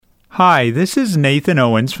Hi, this is Nathan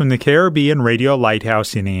Owens from the Caribbean Radio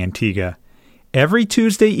Lighthouse in Antigua. Every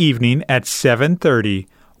Tuesday evening at 7:30,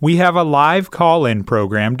 we have a live call-in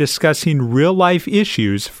program discussing real-life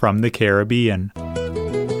issues from the Caribbean.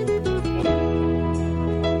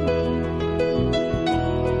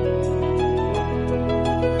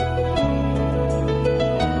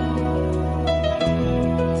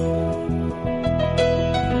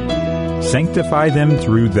 Sanctify them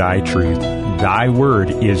through thy truth. Thy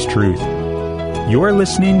word is truth. You're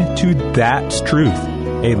listening to That's Truth,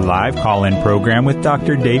 a live call-in program with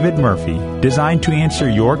Dr. David Murphy, designed to answer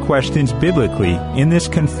your questions biblically in this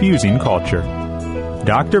confusing culture.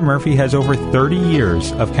 Dr. Murphy has over 30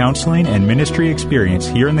 years of counseling and ministry experience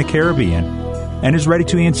here in the Caribbean and is ready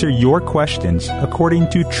to answer your questions according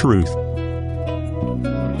to truth.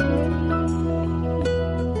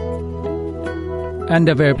 And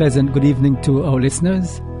a very pleasant good evening to our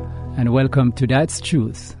listeners, and welcome to That's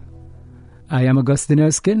Truth. I am Augustine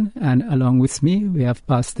Erskine, and along with me we have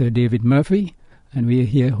Pastor David Murphy, and we are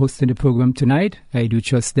here hosting the program tonight. I do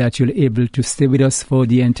trust that you'll be able to stay with us for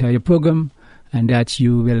the entire program, and that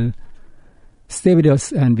you will stay with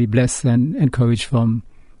us and be blessed and encouraged from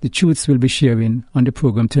the truths we'll be sharing on the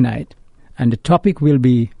program tonight. And the topic we'll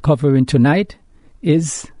be covering tonight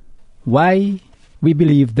is why we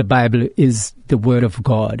believe the Bible is the Word of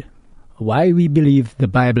God. Why we believe the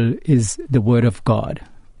Bible is the Word of God.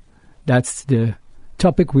 That's the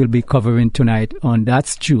topic we'll be covering tonight on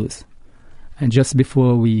That's Truth. And just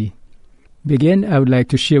before we begin, I would like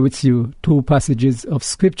to share with you two passages of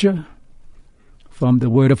Scripture from the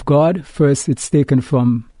Word of God. First, it's taken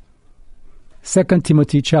from 2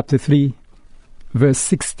 Timothy chapter 3, verse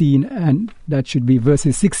 16, and that should be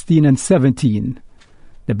verses 16 and 17.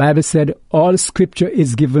 The Bible said, all Scripture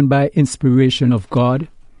is given by inspiration of God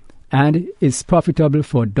and is profitable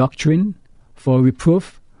for doctrine, for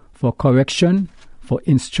reproof, for correction, for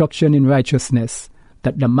instruction in righteousness,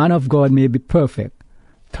 that the man of God may be perfect,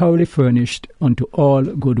 thoroughly furnished unto all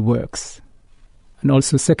good works. And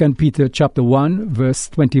also 2 Peter chapter 1, verse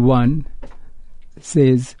 21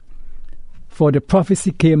 says, for the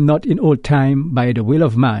prophecy came not in old time by the will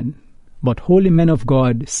of man, but holy men of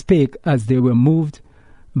God spake as they were moved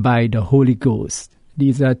by the Holy Ghost.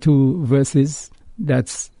 These are two verses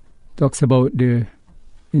that talks about the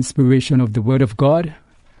inspiration of the Word of God.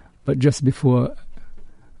 But just before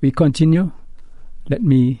we continue, let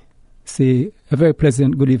me say a very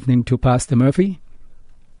pleasant good evening to Pastor Murphy.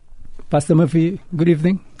 Pastor Murphy, good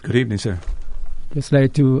evening. Good evening, sir. Just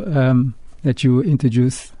like to let you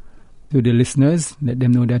introduce to the listeners, let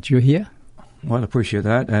them know that you're here. Well, I appreciate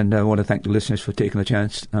that, and I want to thank the listeners for taking a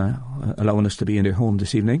chance, allowing us to be in their home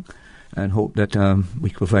this evening, and hope that we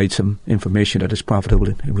can provide some information that is profitable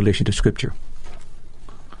in relation to Scripture.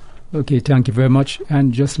 Okay, thank you very much.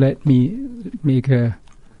 And just let me make a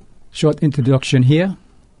short introduction here.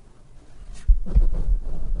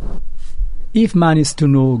 If man is to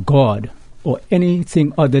know God, or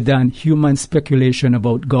anything other than human speculation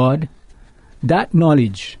about God, that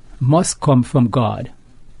knowledge must come from God.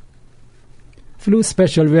 Through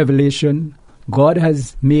special revelation, God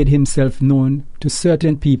has made himself known to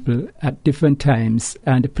certain people at different times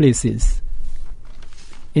and places.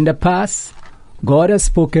 In the past, God has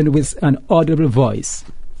spoken with an audible voice.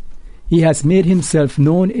 He has made himself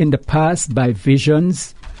known in the past by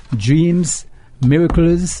visions, dreams,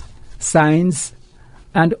 miracles, signs,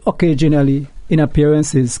 and occasionally in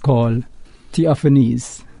appearances called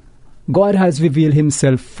theophanies. God has revealed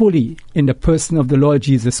himself fully in the person of the Lord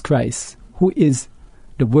Jesus Christ, who is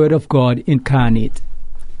the Word of God incarnate.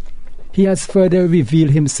 He has further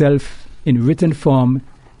revealed himself in written form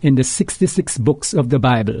in the 66 books of the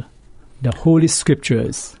Bible, the Holy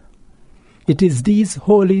Scriptures. It is these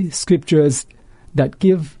Holy Scriptures that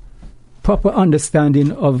give proper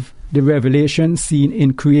understanding of the revelation seen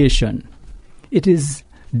in creation. It is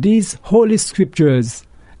these Holy Scriptures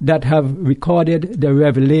that have recorded the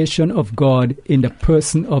revelation of God in the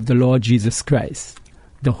person of the Lord Jesus Christ.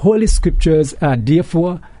 The Holy Scriptures are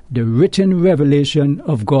therefore the written revelation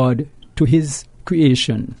of God to his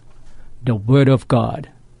creation, the Word of God.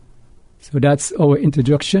 So that's our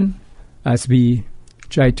introduction as we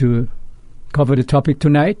try to cover the topic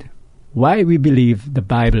tonight, why we believe the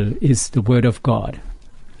Bible is the Word of God.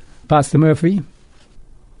 Pastor Murphy,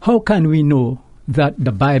 how can we know that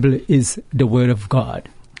the Bible is the Word of God?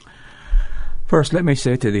 First, let me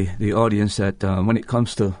say to the audience that when it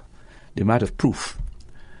comes to the matter of proof,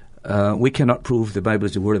 we cannot prove the Bible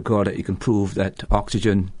is the Word of God, that you can prove that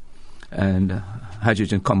oxygen and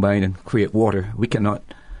hydrogen combine and create water. We cannot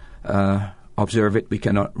observe it. We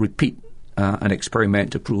cannot repeat an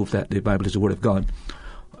experiment to prove that the Bible is the Word of God.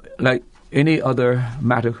 like any other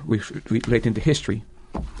matter relating to history,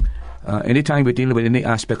 anytime we're dealing with any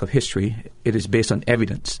aspect of history, it is based on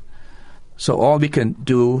evidence. So all we can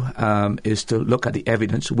do is to look at the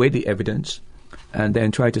evidence, weigh the evidence, and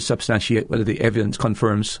then try to substantiate whether the evidence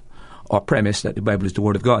confirms our premise that the Bible is the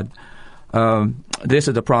Word of God. This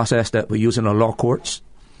is the process that we use in our law courts,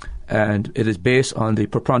 and it is based on the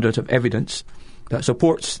preponderance of evidence that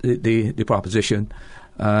supports the proposition,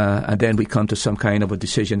 and then we come to some kind of a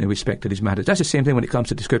decision in respect to these matters. That's the same thing when it comes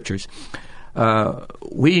to the Scriptures.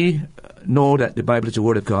 We know that the Bible is the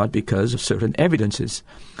Word of God because of certain evidences,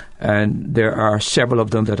 and there are several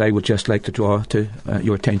of them that I would just like to draw to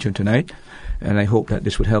your attention tonight, and I hope that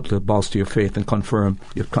this would help to bolster your faith and confirm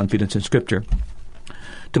your confidence in Scripture.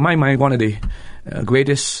 To my mind, one of the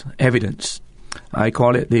greatest evidence, I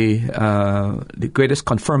call it the greatest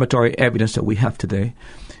confirmatory evidence that we have today,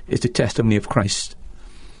 is the testimony of Christ.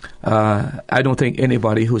 I don't think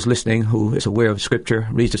anybody who's listening, who is aware of Scripture,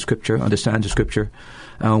 reads the Scripture, understands the Scripture,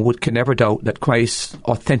 can never doubt that Christ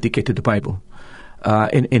authenticated the Bible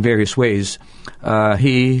in various ways.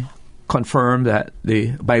 He confirmed that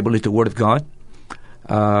the Bible is the Word of God.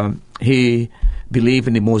 He believed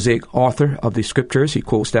in the Mosaic author of the Scriptures. He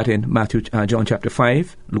quotes that in John chapter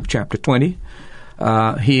 5, Luke chapter 20.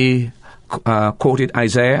 He quoted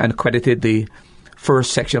Isaiah and credited the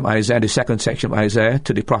first section of Isaiah, the second section of Isaiah,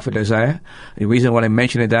 to the prophet Isaiah. The reason why I'm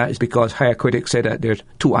mentioning that is because higher critics say that there's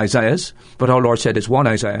two Isaiahs, but our Lord said there's one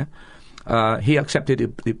Isaiah. He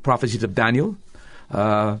accepted the prophecies of Daniel.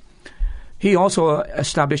 He also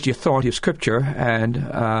established the authority of Scripture and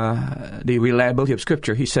the reliability of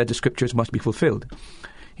Scripture. He said the Scriptures must be fulfilled.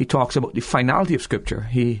 He talks about the finality of Scripture.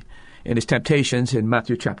 In his temptations in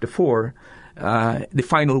Matthew chapter 4, the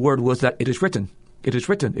final word was that it is written. It is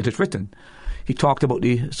written. It is written. He talked about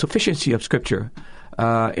the sufficiency of Scripture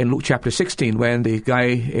in Luke chapter 16, when the guy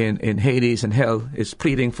in Hades and hell is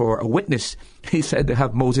pleading for a witness. He said they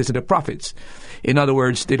have Moses and the prophets. In other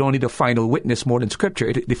words, they don't need a final witness more than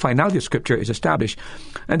Scripture. The finality of Scripture is established.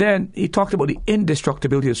 And then he talked about the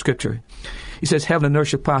indestructibility of Scripture. He says heaven and earth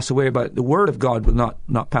shall pass away, but the Word of God will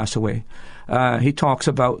not pass away. He talks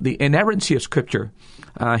about the inerrancy of Scripture.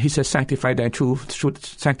 He says, sanctify thy truth,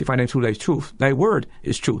 sanctify thy truth, thy truth. Thy word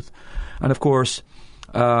is truth. And of course,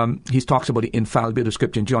 he talks about the infallibility of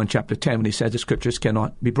Scripture in John chapter 10 when he says the Scriptures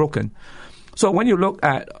cannot be broken. So when you look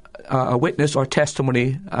at a witness or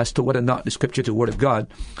testimony as to whether or not the Scripture is the Word of God,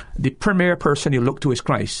 the premier person you look to is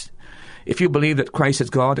Christ. If you believe that Christ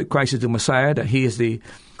is God, that Christ is the Messiah, that He is the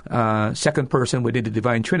second person within the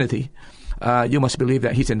divine Trinity, you must believe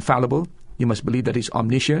that He's infallible. You must believe that He's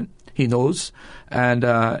omniscient. He knows. And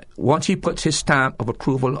once He puts His stamp of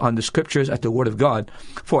approval on the Scriptures as the Word of God,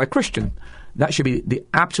 for a Christian, that should be the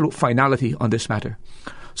absolute finality on this matter.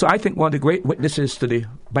 So I think one of the great witnesses to the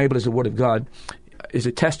Bible as the Word of God is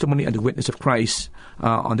the testimony and the witness of Christ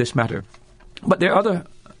on this matter. But there are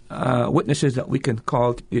other witnesses that we can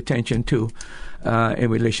call the attention to in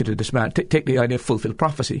relation to this matter. Take the idea of fulfilled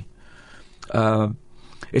prophecy.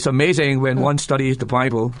 It's amazing when one studies the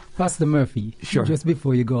Bible. Pastor Murphy, sure. Just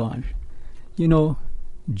before you go on, you know,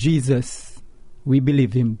 Jesus, we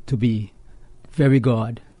believe Him to be very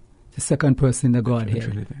God, the second person in the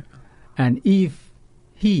Godhead. And if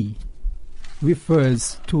He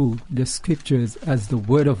refers to the Scriptures as the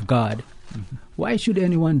Word of God, why should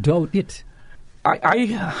anyone doubt it? I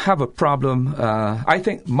have a problem. I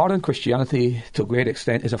think modern Christianity, to a great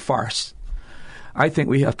extent, is a farce. I think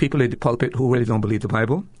we have people in the pulpit who really don't believe the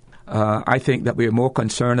Bible. I think that we are more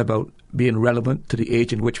concerned about being relevant to the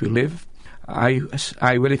age in which we live. I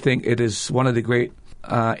really think it is one of the great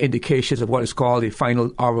indications of what is called the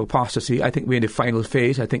final hour of apostasy. I think we're in the final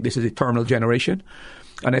phase. I think this is the terminal generation.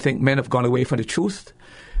 And I think men have gone away from the truth.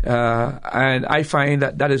 And I find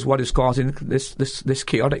that is what is causing this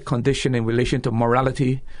chaotic condition in relation to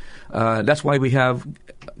morality. That's why we have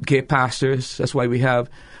gay pastors. That's why we have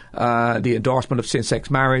the endorsement of same-sex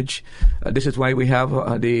marriage. This is why we have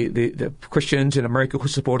the Christians in America who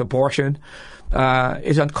support abortion.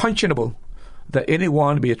 It's unconscionable that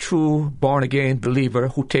anyone be a true born-again believer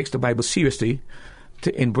who takes the Bible seriously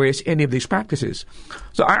to embrace any of these practices.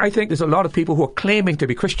 So I think there's a lot of people who are claiming to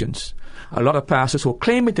be Christians, a lot of pastors who are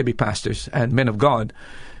claiming to be pastors and men of God,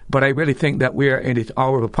 but I really think that we are in the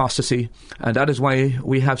hour of apostasy, and that is why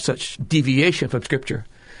we have such deviation from Scripture,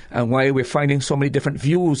 and why we're finding so many different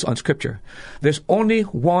views on Scripture. There's only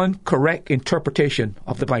one correct interpretation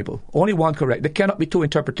of the Bible. Only one correct. There cannot be two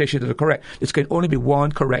interpretations that are correct. There can only be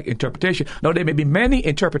one correct interpretation. Now, there may be many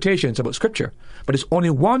interpretations about Scripture, but there's only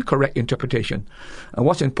one correct interpretation. And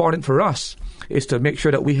what's important for us is to make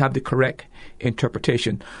sure that we have the correct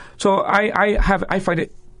interpretation. So I find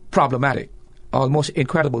it problematic, almost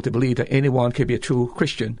incredible to believe that anyone can be a true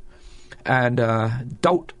Christian and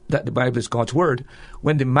doubt that the Bible is God's word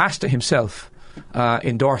when the Master himself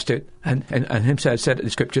endorsed it and himself said that the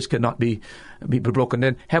scriptures cannot be broken.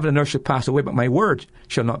 Then heaven and earth shall pass away, but my word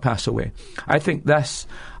shall not pass away. I think that's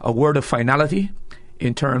a word of finality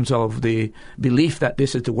in terms of the belief that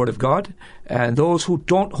this is the word of God, and those who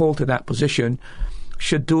don't hold to that position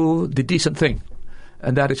should do the decent thing,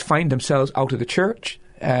 and that is find themselves out of the church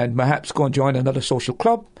and perhaps go and join another social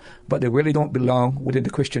club, but they really don't belong within the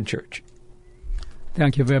Christian church.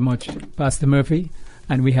 Thank you very much, Pastor Murphy.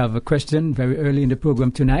 And we have a question very early in the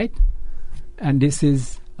program tonight, and this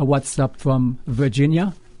is a WhatsApp from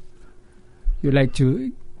Virginia. You'd like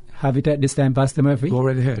to have it at this time, Pastor Murphy? Go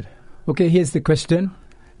right ahead. Okay, here's the question.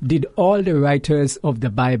 Did all the writers of the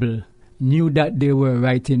Bible knew that they were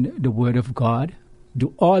writing the Word of God?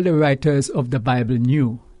 Do all the writers of the Bible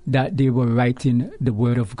knew that they were writing the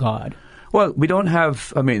Word of God? Well, we don't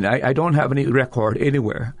have, I don't have any record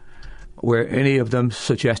anywhere where any of them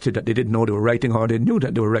suggested that they didn't know they were writing or they knew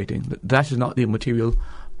that they were writing. That is not the material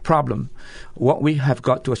problem. What we have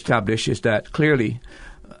got to establish is that clearly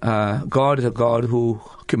God is a God who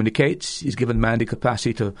communicates. He's given man the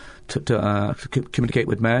capacity to communicate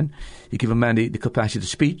with man. He's given man the capacity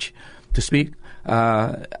to speak.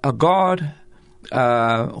 A God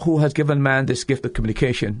who has given man this gift of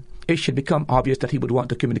communication, it should become obvious that he would want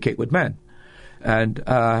to communicate with man.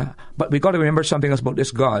 But we've got to remember something else about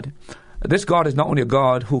this God. This God is not only a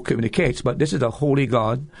God who communicates, but this is a holy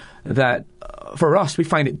God that, for us, we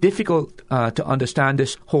find it difficult to understand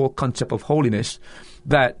this whole concept of holiness,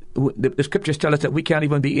 that the scriptures tell us that we can't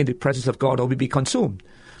even be in the presence of God or we be consumed.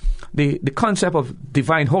 The concept of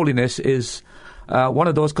divine holiness is one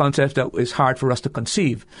of those concepts that is hard for us to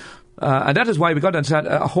conceive. And that is why we've got to understand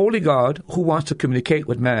a holy God who wants to communicate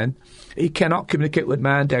with man. He cannot communicate with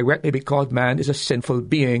man directly because man is a sinful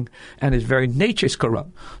being and his very nature is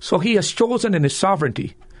corrupt. So he has chosen in his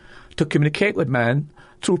sovereignty to communicate with man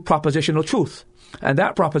through propositional truth. And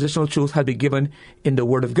that propositional truth has been given in the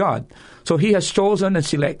Word of God. So he has chosen and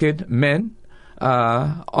selected men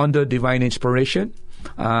under divine inspiration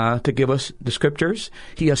to give us the scriptures.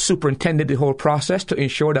 He has superintended the whole process to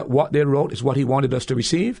ensure that what they wrote is what he wanted us to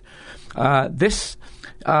receive. This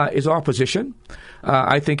is our position.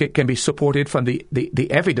 I think it can be supported from the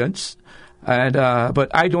evidence. But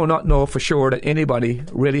I do not know for sure that anybody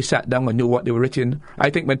really sat down and knew what they were written. I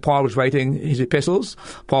think when Paul was writing his epistles,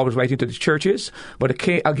 Paul was writing to the churches. But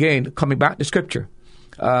again, coming back to Scripture,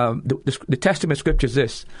 the Testament Scripture is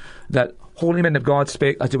this, that holy men of God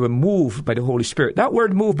spake as they were moved by the Holy Spirit. That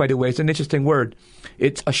word move, by the way, is an interesting word.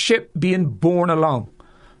 It's a ship being borne along.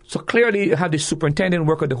 So clearly you have the superintendent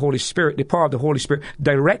work of the Holy Spirit, the power of the Holy Spirit,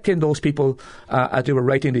 directing those people as they were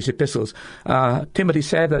writing these epistles. Timothy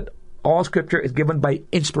said that all Scripture is given by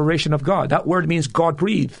inspiration of God. That word means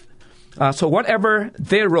God-breathed. So whatever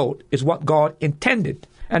they wrote is what God intended.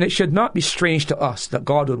 And it should not be strange to us that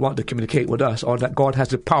God would want to communicate with us, or that God has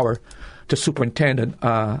the power to superintend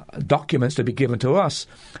documents to be given to us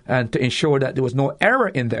and to ensure that there was no error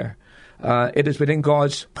in there. It is within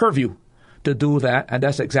God's purview to do that, and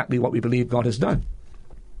that's exactly what we believe God has done.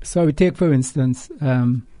 So we take, for instance,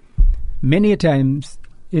 many times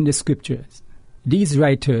in the Scriptures, these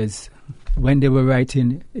writers, when they were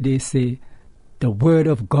writing, they say, the word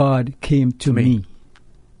of God came to me.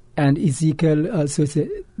 And Ezekiel also said,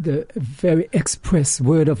 the very express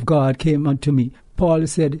word of God came unto me. Paul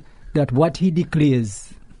said that what he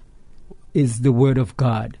declares is the word of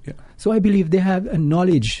God. Yeah. So I believe they have a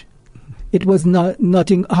knowledge. It was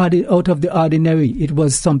nothing out of the ordinary. It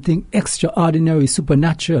was something extraordinary,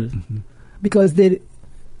 supernatural. Mm-hmm. Because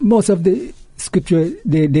most of the Scripture,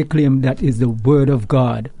 they claim that is the word of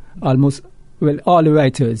God. Almost, all the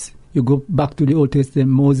writers. You go back to the Old Testament,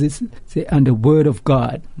 Moses say, and the word of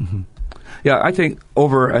God. Mm-hmm. Yeah, I think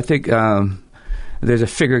there's a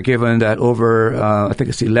figure given that over, I think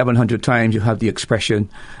it's 1,100 times you have the expression,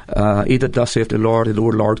 either thus saith the Lord, or the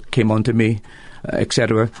word Lord came unto me,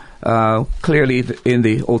 etc. Clearly, in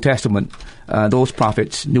the Old Testament, those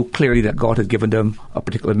prophets knew clearly that God had given them a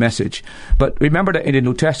particular message. But remember that in the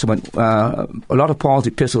New Testament, a lot of Paul's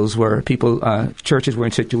epistles were churches were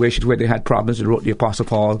in situations where they had problems. They wrote the Apostle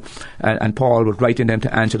Paul, and Paul would write in them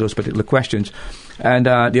to answer those particular questions. And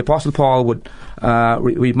the Apostle Paul would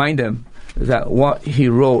remind them that what he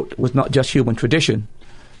wrote was not just human tradition,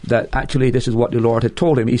 that actually this is what the Lord had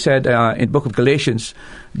told him. He said in the book of Galatians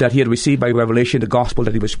that he had received by revelation the gospel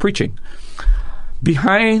that he was preaching.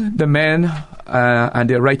 Behind the men and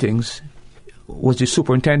their writings was the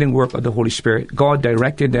superintending work of the Holy Spirit. God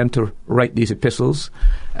directed them to write these epistles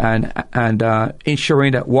and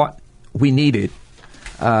ensuring that what we needed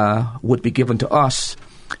would be given to us,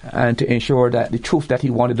 and to ensure that the truth that he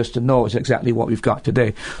wanted us to know is exactly what we've got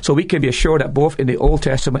today. So we can be assured that both in the Old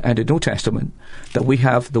Testament and the New Testament that we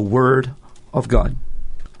have the Word of God.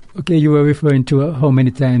 Okay, you were referring to how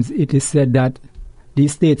many times it is said that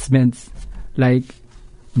these statements, like,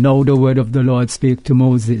 now the word of the Lord spake to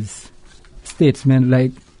Moses, statement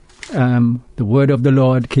like, the word of the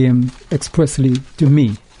Lord came expressly to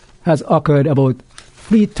me, has occurred about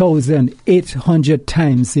 3,800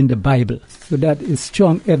 times in the Bible. So that is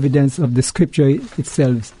strong evidence of the scripture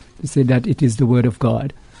itself to say that it is the word of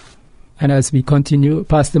God. And as we continue,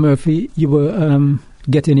 Pastor Murphy, you were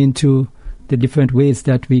getting into the different ways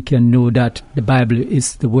that we can know that the Bible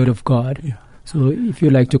is the word of God. Yeah. So if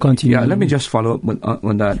you'd like to continue. Yeah, let me just follow up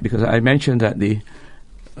on that, because I mentioned that the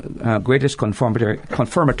greatest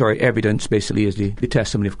confirmatory evidence basically is the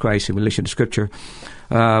testimony of Christ in relation to Scripture.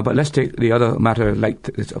 But let's take the other matter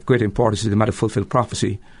of great importance, is the matter of fulfilled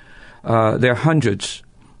prophecy. There are hundreds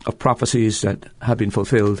of prophecies that have been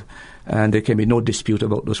fulfilled, and there can be no dispute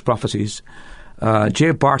about those prophecies.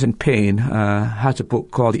 J. Barton Payne has a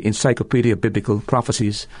book called The Encyclopedia of Biblical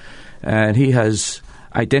Prophecies, and he has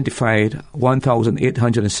identified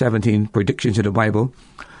 1,817 predictions in the Bible,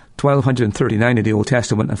 1,239 in the Old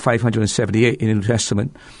Testament, and 578 in the New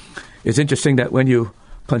Testament. It's interesting that when you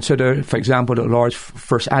consider, for example, the Lord's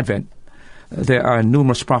first advent, there are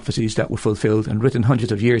numerous prophecies that were fulfilled and written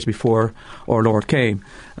hundreds of years before our Lord came.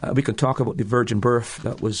 We can talk about the virgin birth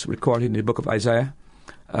that was recorded in the book of Isaiah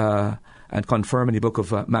and confirmed in the book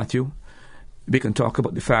of Matthew. We can talk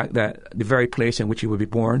about the fact that the very place in which he will be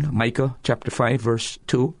born, Micah chapter 5, verse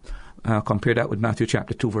 2, compare that with Matthew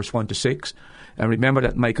chapter 2, verse 1 to 6. And remember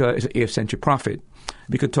that Micah is an 8th century prophet.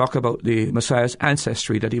 We could talk about the Messiah's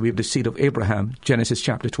ancestry, that he will be the seed of Abraham, Genesis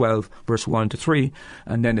chapter 12, verse 1 to 3,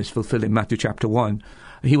 and then it's fulfilled in Matthew chapter 1.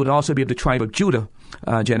 He would also be of the tribe of Judah,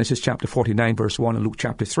 Genesis chapter 49, verse 1, and Luke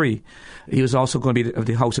chapter 3. He was also going to be of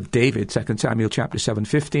the house of David, 2 Samuel chapter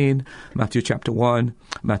 7:15, Matthew chapter 1,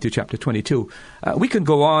 Matthew chapter 22. We can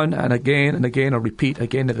go on and again, or repeat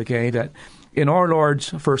again and again, that in our Lord's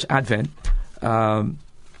first advent,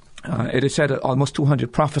 it is said that almost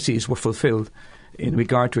 200 prophecies were fulfilled in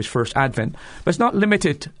regard to his first advent. But it's not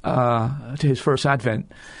limited to his first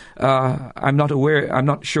advent. I'm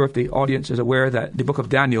not sure if the audience is aware that the book of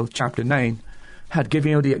Daniel, chapter 9, had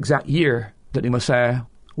given you the exact year that the Messiah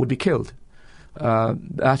would be killed.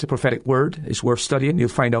 That's a prophetic word. It's worth studying. You'll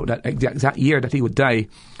find out that the exact year that he would die,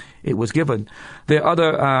 it was given. There are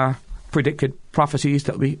other predicted prophecies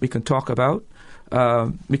that we can talk about.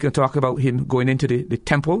 We can talk about him going into the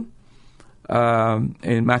temple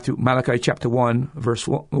in Malachi chapter 1, verse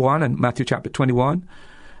 1, and Matthew chapter 21.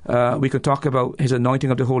 We could talk about his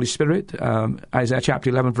anointing of the Holy Spirit, Isaiah chapter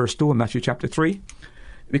 11, verse 2, and Matthew chapter 3.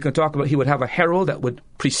 We can talk about he would have a herald that would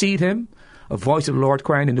precede him, a voice of the Lord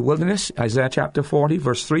crying in the wilderness, Isaiah chapter 40,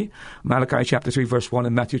 verse 3, Malachi chapter 3, verse 1,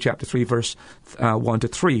 and Matthew chapter 3, verse 1 to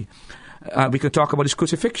 3. We can talk about his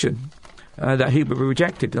crucifixion, that he would be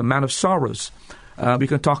rejected, a man of sorrows. We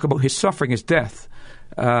can talk about his suffering, his death.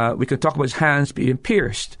 We can talk about his hands being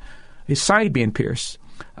pierced, his side being pierced.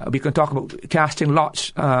 We can talk about casting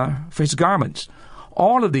lots for his garments.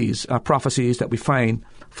 All of these are prophecies that we find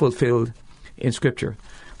fulfilled in Scripture.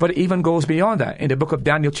 But it even goes beyond that. In the book of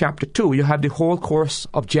Daniel chapter 2, you have the whole course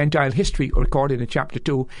of Gentile history recorded in chapter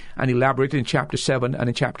 2 and elaborated in chapter 7 and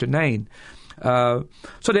in chapter 9. So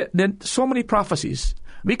there are so many prophecies.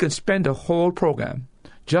 We can spend a whole program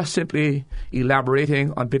just simply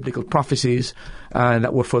elaborating on biblical prophecies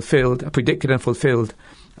that were fulfilled, predicted and fulfilled.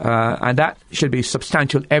 And that should be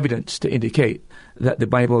substantial evidence to indicate that the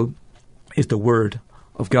Bible is the Word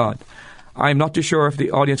of God. I'm not too sure if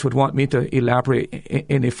the audience would want me to elaborate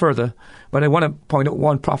any further, but I want to point out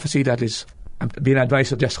one prophecy that is being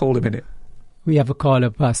advised to just hold a minute. We have a caller,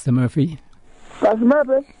 Pastor Murphy. Pastor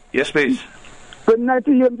Murphy? Yes, please. Good night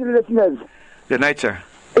to you and to the listeners. Good night, sir.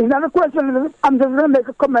 It's not a question. I'm just going to make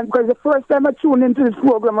a comment because the first time I tuned into this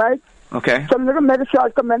program, right? Okay. So I'm going to make a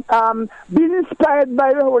short comment. Being inspired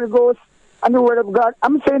by the Holy Ghost and the Word of God,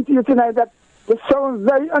 I'm saying to you tonight that it sounds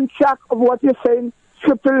very on track of what you're saying,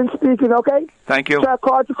 scripturally speaking, okay? Thank you. So I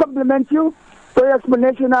call to compliment you for your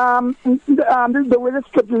explanation. The way the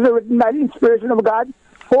scriptures are written by the inspiration of God.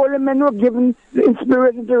 Holy men were given the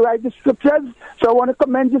inspiration to write the scriptures. So I want to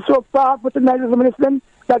commend you so far for tonight as I'm listening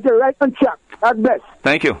that you're right on track. God bless.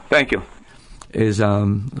 Thank you. Thank you. Is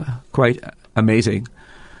quite amazing.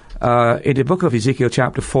 In the book of Ezekiel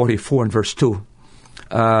chapter 44 and verse 2,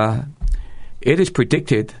 it is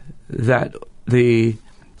predicted that the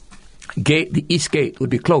gate, the east gate, would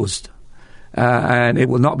be closed. And it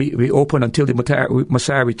will not be open until the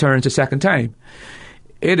Messiah returns the second time.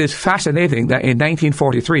 It is fascinating that in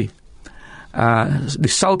 1943, the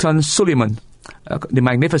Sultan Suleiman, the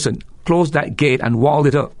Magnificent, closed that gate and walled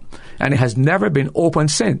it up. And it has never been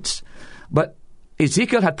opened since. But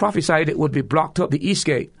Ezekiel had prophesied it would be blocked up, the east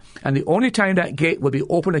gate. And the only time that gate will be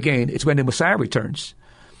open again is when the Messiah returns.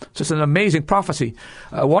 So it's an amazing prophecy.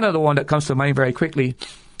 One other one that comes to mind very quickly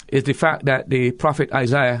is the fact that the prophet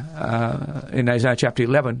Isaiah, in Isaiah chapter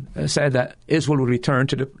 11, said that Israel will return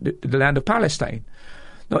to the land of Palestine.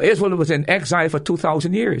 Now, Israel was in exile for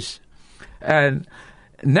 2,000 years. And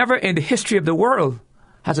never in the history of the world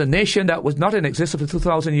has a nation that was not in existence for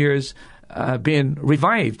 2,000 years been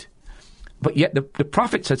revived. But yet the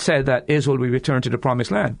prophets had said that Israel will return to the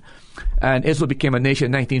promised land. And Israel became a nation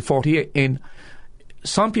in 1948. In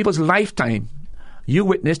some people's lifetime, you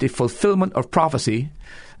witnessed the fulfillment of prophecy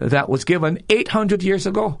that was given 800 years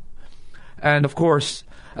ago. And of course,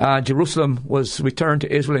 Jerusalem was returned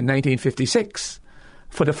to Israel in 1956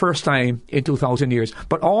 for the first time in 2,000 years.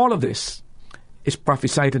 But all of this is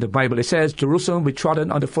prophesied in the Bible. It says Jerusalem will be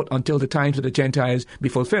trodden underfoot until the times of the Gentiles be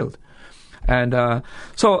fulfilled. And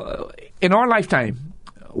so in our lifetime,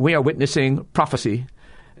 we are witnessing prophecy.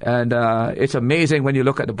 And it's amazing when you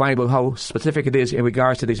look at the Bible how specific it is in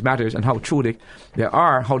regards to these matters and how true they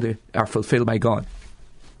are, how they are fulfilled by God.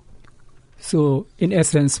 So, in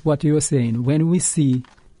essence, what you're saying, when we see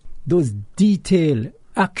those detailed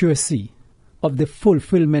accuracy of the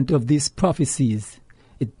fulfillment of these prophecies,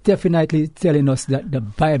 it definitely telling us that the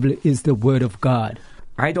Bible is the Word of God.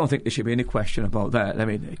 I don't think there should be any question about that. I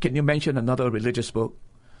mean, can you mention another religious book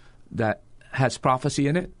that has prophecy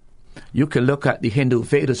in it? You can look at the Hindu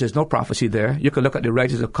Vedas, there's no prophecy there. You can look at the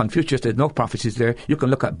writings of Confucius, there's no prophecies there. You can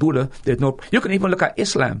look at Buddha, you can even look at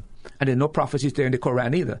Islam, and there's no prophecies there in the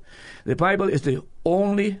Quran either. The Bible is the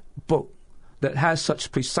only book that has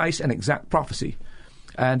such precise and exact prophecy.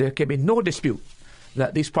 And there can be no dispute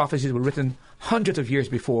that these prophecies were written hundreds of years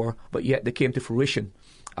before, but yet they came to fruition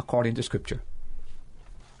according to Scripture.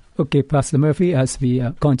 Okay, Pastor Murphy, as we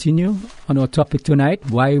continue on our topic tonight,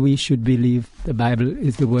 why we should believe the Bible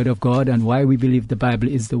is the Word of God and why we believe the Bible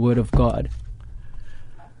is the Word of God.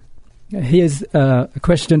 Here's a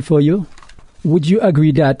question for you. Would you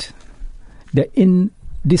agree that the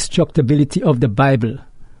indestructibility of the Bible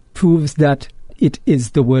proves that it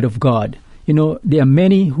is the Word of God? You know, there are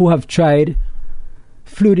many who have tried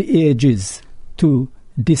through the ages to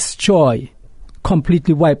destroy,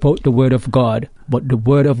 completely wipe out the Word of God, but the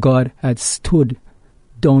Word of God had stood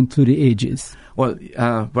down through the ages. Well,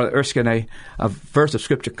 Brother Erskine, a verse of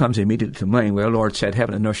Scripture comes immediately to mind where the Lord said,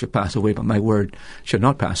 "Heaven and earth shall pass away, but my word shall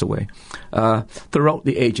not pass away." Throughout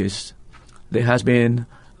the ages, there has been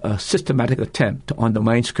a systematic attempt to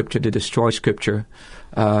undermine Scripture, to destroy Scripture,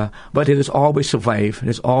 but it has always survived. It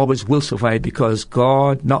has always will survive because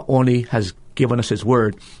God not only has given us His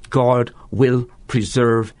Word, God will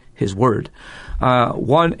preserve His Word.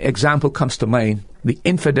 One example comes to mind, the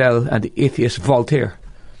infidel and the atheist Voltaire,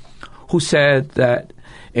 who said that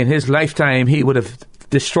in his lifetime he would have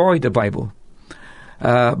destroyed the Bible.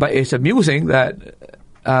 But it's amusing that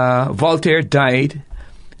Voltaire died,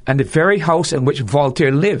 and the very house in which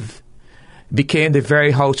Voltaire lived became the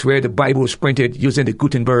very house where the Bible was printed using the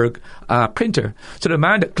Gutenberg printer. So the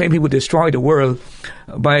man that claimed he would destroy the world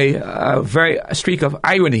by a streak of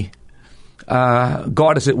irony,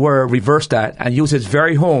 God, as it were, reversed that and used his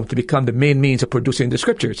very home to become the main means of producing the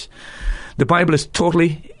Scriptures. The Bible is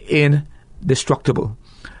totally indestructible.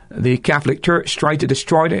 The Catholic Church tried to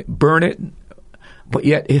destroy it, burn it, but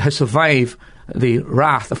yet it has survived the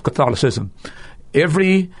wrath of Catholicism.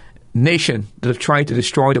 Every nation that have tried to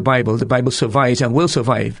destroy the Bible survives and will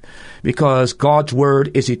survive because God's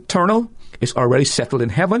Word is eternal, it's already settled in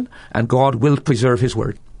heaven, and God will preserve His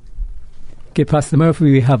Word. Okay, Pastor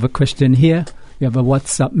Murphy, we have a question here. We have a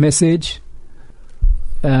WhatsApp message.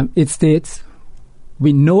 It states,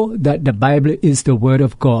 we know that the Bible is the Word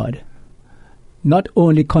of God. Not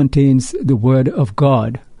only contains the Word of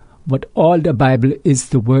God, but all the Bible is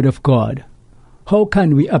the Word of God. How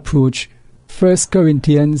can we approach 1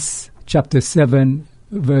 Corinthians chapter 7,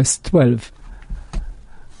 verse 12?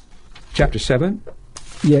 Chapter 7?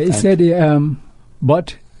 Yeah, it said,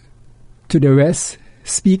 but to the rest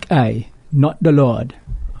speak I, not the Lord.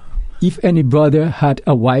 If any brother had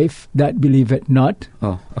a wife that believeth not,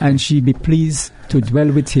 and she be pleased to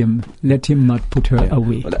dwell with him, let him not put her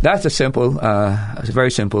away. Well, that's a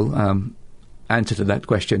very simple answer to that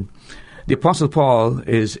question. The Apostle Paul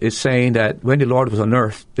is saying that when the Lord was on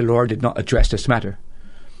earth, the Lord did not address this matter.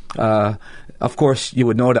 Of course, you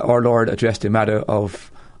would know that our Lord addressed the matter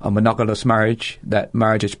of a monogamous marriage, that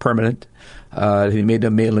marriage is permanent. He made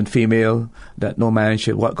them male and female, that no man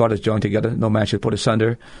should, what God has joined together, no man should put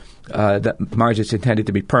asunder. That marriage is intended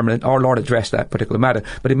to be permanent. Our Lord addressed that particular matter.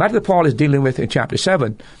 But the matter that Paul is dealing with in chapter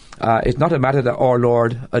 7 is not a matter that our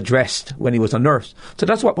Lord addressed when he was on earth. So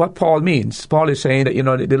that's what Paul means. Paul is saying that,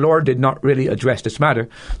 the Lord did not really address this matter.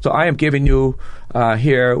 So I am giving you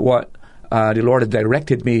here what the Lord has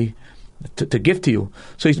directed me to give to you.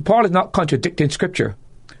 So Paul is not contradicting Scripture.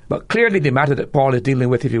 But clearly the matter that Paul is dealing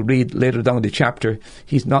with, if you read later down the chapter,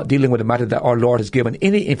 he's not dealing with a matter that our Lord has given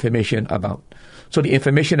any information about. So the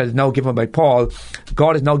information that is now given by Paul,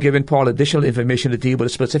 God has now given Paul additional information to deal with a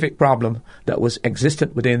specific problem that was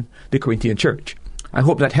existent within the Corinthian church. I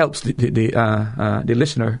hope that helps the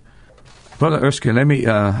listener. Brother Erskine, let me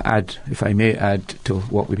add, if I may add to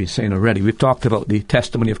what we've been saying already. We've talked about the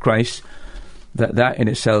testimony of Christ, that in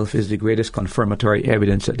itself is the greatest confirmatory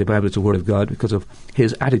evidence that the Bible is the Word of God because of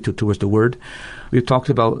his attitude towards the Word. We've talked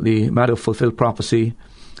about the matter of fulfilled prophecy.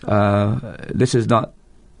 This is not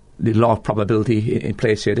the law of probability in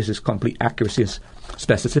place here. This is complete accuracy and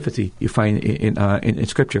specificity you find in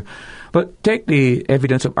Scripture. But take the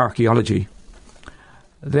evidence of archaeology.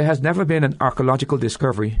 There has never been an archaeological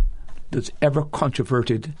discovery that's ever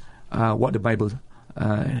controverted what the Bible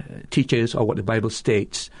teaches or what the Bible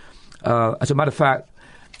states. As a matter of fact,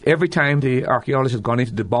 every time the archaeologists have gone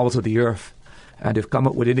into the bowels of the earth and they've come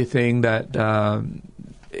up with anything that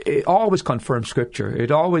it always confirms Scripture.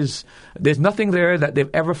 There's nothing there that they've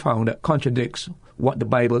ever found that contradicts what the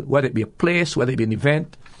Bible, whether it be a place, whether it be an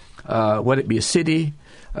event, whether it be a city,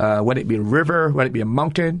 whether it be a river, whether it be a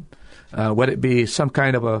mountain, whether it be some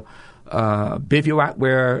kind of a bivouac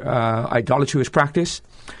where idolatry is practiced,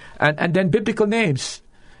 and then biblical names.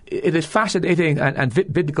 It is fascinating, and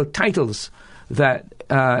biblical titles that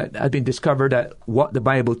have been discovered that what the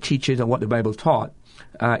Bible teaches and what the Bible taught,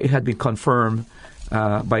 it had been confirmed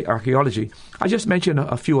by archaeology. I just mentioned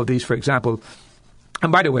a few of these, for example.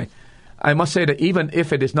 And by the way, I must say that even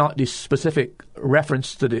if it is not the specific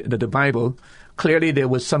reference to the Bible, clearly there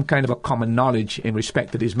was some kind of a common knowledge in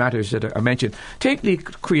respect to these matters that are mentioned. Take the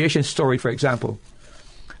creation story, for example.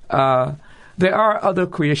 There are other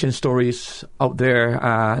creation stories out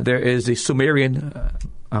there. There is the Sumerian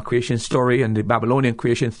creation story and the Babylonian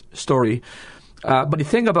creation story. But the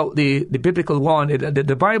thing about the biblical one,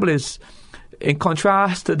 the Bible is, in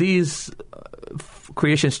contrast to these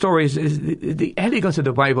creation stories, is the elegance of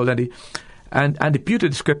the Bible and the beauty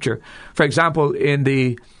of the Scripture. For example, in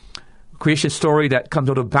the creation story that comes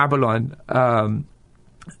out of Babylon,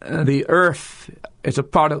 the earth is a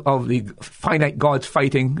product of the finite gods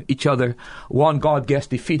fighting each other. One god gets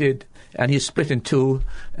defeated and he's split in two,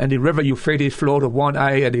 and the river Euphrates flowed of one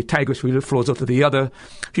eye and the Tigris River flows out of the other.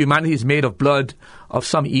 Humanity is made of blood of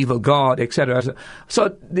some evil god, etc.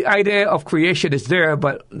 So the idea of creation is there,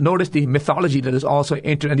 but notice the mythology that is also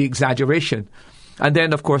entered and the exaggeration. And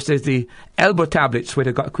then, of course, there's the Elbow tablets where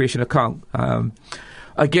they got creation account.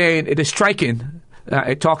 Again, it is striking.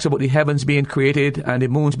 It talks about the heavens being created and the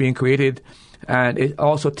moons being created, and it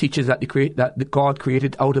also teaches that the God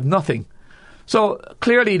created out of nothing. So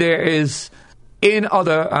clearly there is, in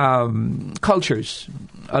other cultures,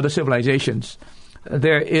 other civilizations,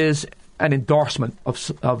 there is an endorsement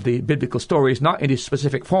of the biblical stories, not in its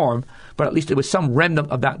specific form, but at least there was some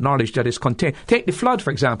remnant of that knowledge that is contained. Take the flood,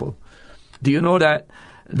 for example. Do you know that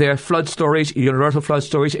there are flood stories, universal flood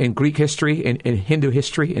stories in Greek history, in Hindu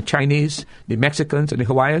history, in Chinese, the Mexicans and the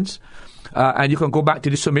Hawaiians? And you can go back to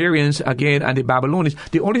the Sumerians again and the Babylonians.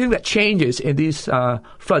 The only thing that changes in these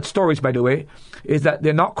flood stories, by the way, is that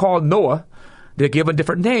they're not called Noah. They're given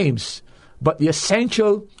different names. But the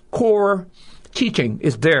essential core teaching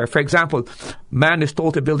is there. For example, man is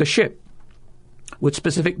told to build a ship with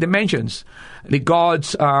specific dimensions. The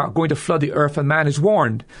gods are going to flood the earth and man is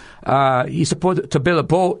warned. He's supposed to build a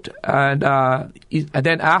boat, and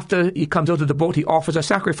then after he comes out of the boat, he offers a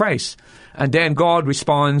sacrifice. And then God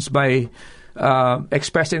responds by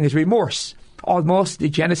expressing his remorse. Almost the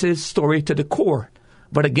Genesis story to the core.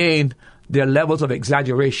 But again, there are levels of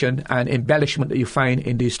exaggeration and embellishment that you find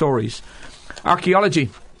in these stories. Archaeology.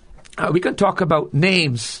 We can talk about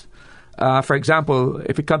names. For example,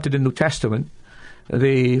 if we come to the New Testament,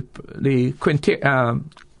 the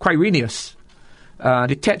Quirinius,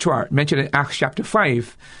 the Tetrarch mentioned in Acts chapter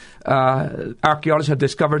 5, archaeologists have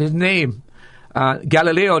discovered his name.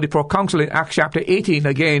 Galileo, the proconsul in Acts chapter 18,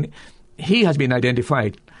 again, he has been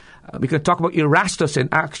identified. We can talk about Erastus in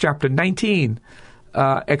Acts chapter 19,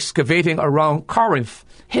 excavating around Corinth.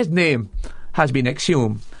 His name has been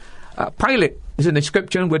exhumed. Pilate, is an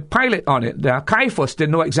inscription with Pilate on it. Caiaphas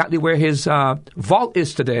didn't know exactly where his vault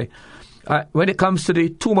is today. When it comes to the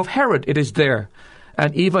tomb of Herod, it is there.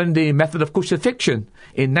 And even the method of crucifixion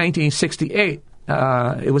in 1968,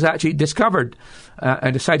 it was actually discovered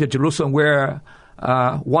at the site of Jerusalem where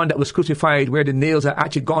one that was crucified, where the nails had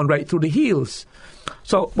actually gone right through the heels.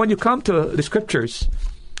 So when you come to the scriptures,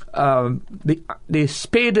 the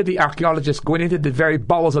spade of the archaeologist going into the very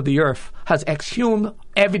bowels of the earth has exhumed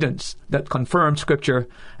evidence that confirms scripture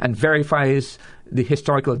and verifies the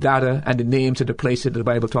historical data and the names of the places that the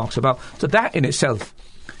Bible talks about. So that in itself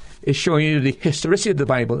is showing you the historicity of the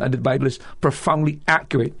Bible, and the Bible is profoundly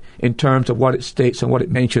accurate in terms of what it states and what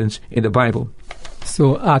it mentions in the Bible.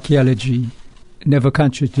 So archaeology never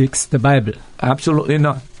contradicts the Bible? Absolutely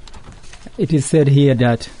not. It is said here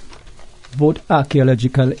that both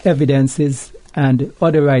archaeological evidences and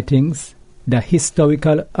other writings, the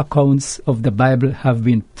historical accounts of the Bible, have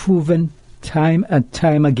been proven time and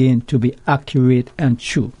time again to be accurate and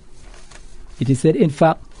true. It is said, in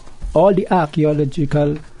fact, all the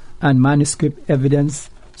archaeological and manuscript evidence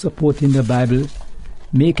supporting the Bible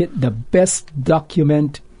make it the best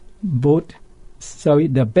documented book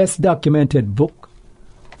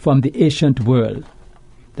from the ancient world.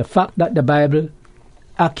 The fact that the Bible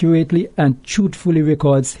accurately and truthfully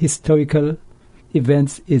records historical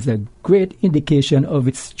events is a great indication of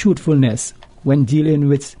its truthfulness when dealing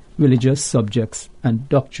with religious subjects and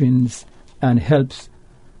doctrines, and helps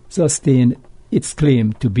sustain its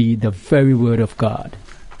claim to be the very Word of God.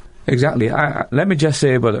 Exactly. Let me just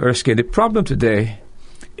say, Brother Erskine, the problem today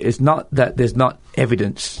is not that there's not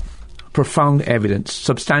evidence, profound evidence,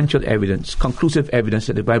 substantial evidence, conclusive evidence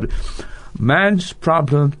that the Bible... Man's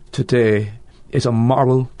problem today is a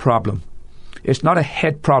moral problem. It's not a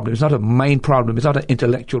head problem. It's not a mind problem. It's not an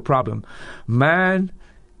intellectual problem. Man,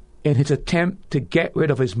 in his attempt to get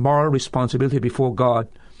rid of his moral responsibility before God,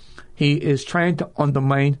 he is trying to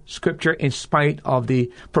undermine Scripture in spite of the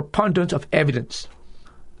preponderance of evidence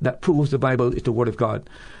that proves the Bible is the Word of God.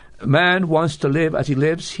 Man wants to live as he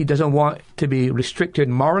lives. He doesn't want to be restricted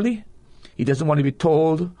morally. He doesn't want to be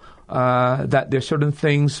told that there are certain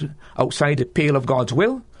things outside the pale of God's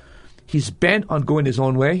will. He's bent on going his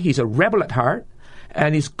own way. He's a rebel at heart,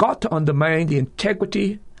 and he's got to undermine the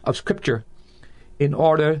integrity of Scripture in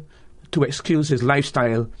order to excuse his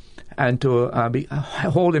lifestyle and to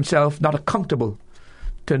hold himself not accountable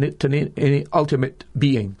to any ultimate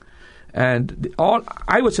being. And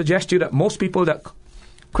I would suggest to you that most people that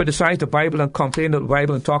criticize the Bible and complain of the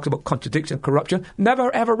Bible and talk about contradiction and corruption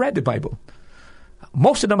never ever read the Bible.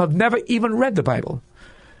 Most of them have never even read the Bible.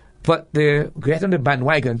 But they get on the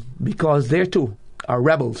bandwagon because they too are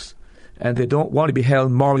rebels and they don't want to be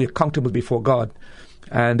held morally accountable before God.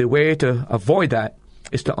 And the way to avoid that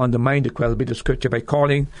is to undermine the credibility of Scripture by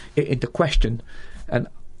calling it into question and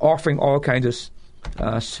offering all kinds of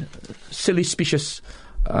silly, specious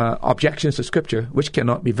objections to Scripture which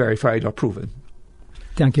cannot be verified or proven.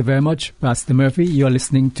 Thank you very much, Pastor Murphy. You're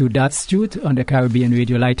listening to That's Truth on the Caribbean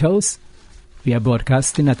Radio Lighthouse. We are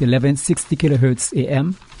broadcasting at 1160 kilohertz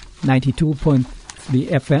AM, 92.3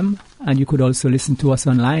 FM, and you could also listen to us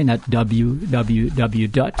online at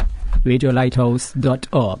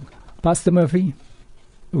www.radiolighthouse.org. Pastor Murphy,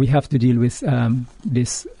 we have to deal with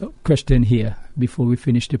this question here before we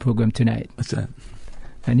finish the program tonight. What's that?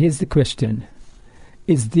 And here's the question.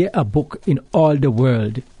 Is there a book in all the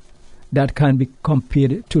world that can be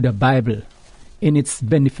compared to the Bible in its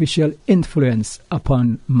beneficial influence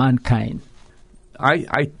upon mankind?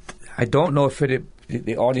 I don't know if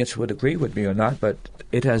the audience would agree with me or not, but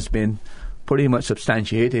it has been pretty much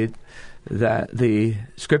substantiated that the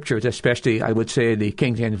Scriptures, especially I would say the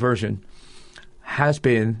King James Version, has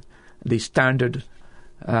been the standard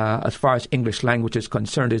as far as English language is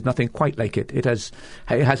concerned. There's nothing quite like it. It has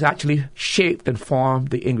actually shaped and formed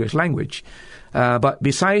the English language. But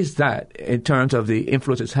besides that, in terms of the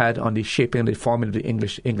influence it's had on the shaping and the forming of the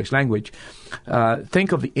English language,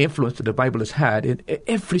 think of the influence that the Bible has had in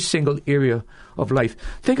every single area of life.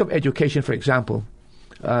 Think of education, for example.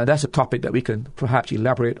 That's a topic that we can perhaps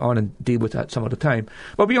elaborate on and deal with at some other time.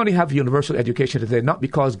 But we only have universal education today, not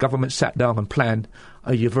because government sat down and planned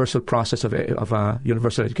a universal process of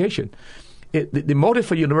universal education. The motive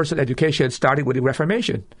for universal education started with the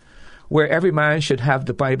Reformation, where every man should have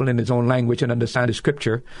the Bible in his own language and understand the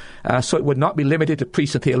Scripture, so it would not be limited to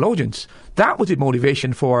priests and theologians. That was the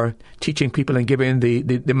motivation for teaching people and giving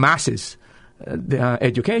the masses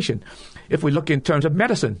education. If we look in terms of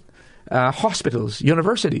medicine, hospitals,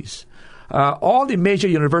 universities, all the major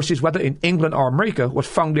universities, whether in England or America, were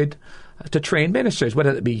founded to train ministers,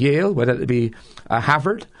 whether it be Yale, whether it be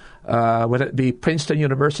Harvard, whether it be Princeton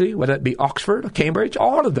University, whether it be Oxford or Cambridge,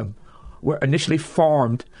 all of them were initially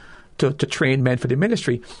formed to train men for the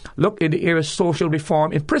ministry. Look in the area of social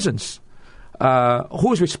reform in prisons.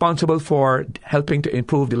 Who is responsible for helping to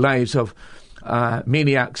improve the lives of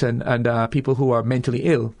maniacs and people who are mentally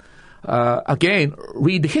ill? Again,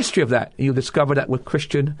 read the history of that. You'll discover that with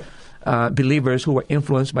Christian believers who were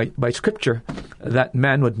influenced by Scripture, that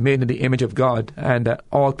man was made in the image of God and that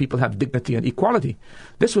all people have dignity and equality.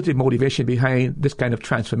 This was the motivation behind this kind of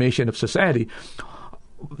transformation of society.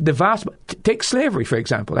 Take slavery, for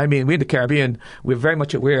example. I mean, we in the Caribbean, we're very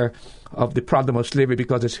much aware of the problem of slavery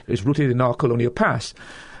because it's rooted in our colonial past.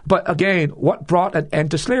 But again, what brought an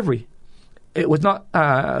end to slavery? It was not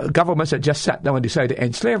governments that just sat down and decided to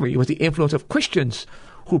end slavery. It was the influence of Christians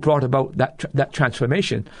who brought about that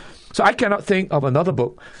transformation. So I cannot think of another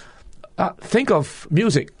book. Think of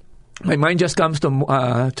music. My mind just comes to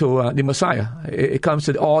the Messiah. It comes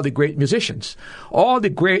to all the great musicians. All the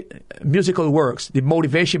great musical works, the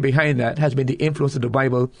motivation behind that has been the influence of the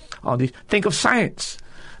Bible on the. Think of science.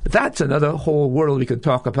 That's another whole world we can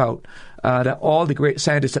talk about. That all the great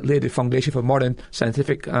scientists that laid the foundation for modern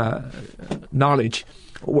scientific knowledge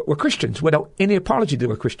were Christians. Without any apology, they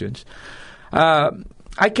were Christians.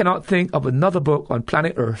 I cannot think of another book on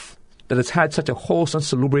planet Earth that has had such a wholesome,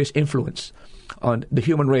 salubrious influence on the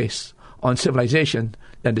human race, on civilization,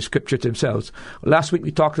 than the Scriptures themselves. Last week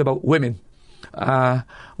we talked about women.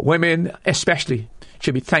 Women especially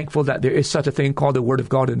should be thankful that there is such a thing called the Word of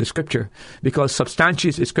God in the Scripture, because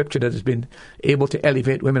substantiates is Scripture that has been able to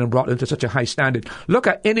elevate women and brought them to such a high standard. Look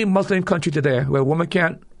at any Muslim country today where a woman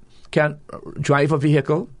can't drive a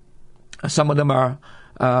vehicle. Some of them are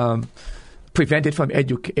prevented from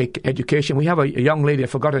education. We have a young lady, I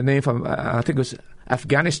forgot her name, from I think it was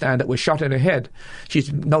Afghanistan, that was shot in her head.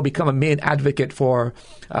 She's now become a main advocate for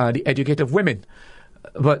the education of women.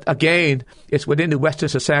 But again, it's within the Western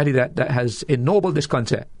society that has ennobled this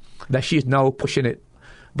concept, that she's now pushing it.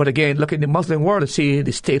 But again, look in the Muslim world and see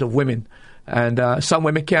the state of women. And some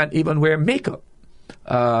women can't even wear makeup.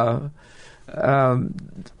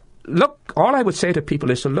 Look, all I would say to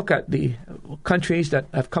people is to look at the countries that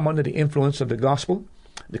have come under the influence of the gospel,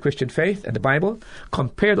 the Christian faith, and the Bible.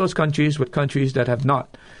 Compare those countries with countries that have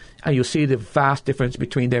not. And you'll see the vast difference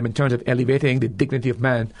between them in terms of elevating the dignity of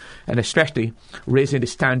man and especially raising the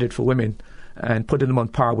standard for women and putting them on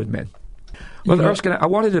par with men. Well, Erskine, I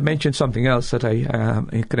wanted to mention something else that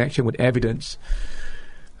in connection with evidence.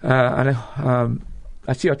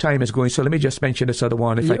 I see our time is going, so let me just mention this other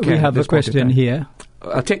one if I can. We have a question here.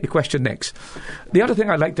 I'll take the question next. The other thing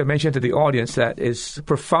I'd like to mention to the audience that is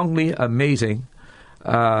profoundly amazing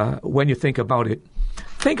when you think about it.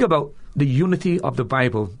 Think about the unity of the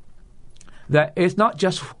Bible. That it's not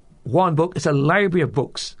just one book, it's a library of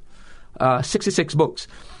books, 66 books.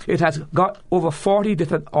 It has got over 40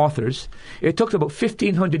 different authors. It took about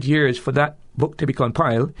 1,500 years for that book to be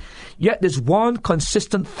compiled. Yet there's one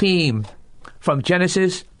consistent theme from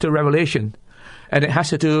Genesis to Revelation, and it has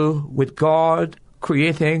to do with God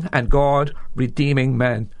creating and God redeeming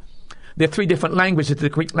man. There are three different languages: the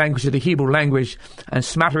Greek language, the Hebrew language, and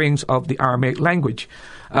smatterings of the Aramaic language.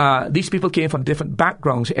 These people came from different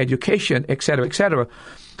backgrounds, education, etc., etc.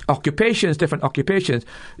 Occupations, different occupations.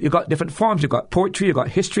 You've got different forms. You've got poetry, you've got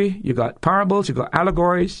history, you've got parables, you've got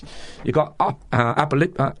allegories, you've got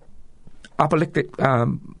apocalyptic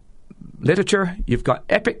literature, you've got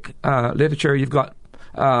epic literature, you've got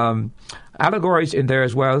allegories in there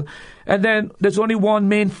as well. And then there's only one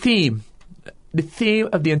main theme. The theme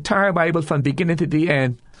of the entire Bible from beginning to the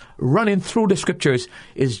end, running through the Scriptures,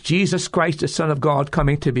 is Jesus Christ, the Son of God,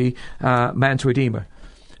 coming to be man's Redeemer.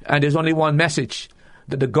 And there's only one message,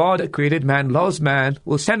 that the God that created man loves man,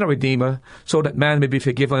 will send a Redeemer so that man may be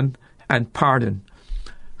forgiven and pardoned.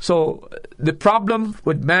 So the problem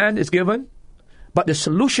with man is given, but the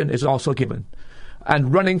solution is also given.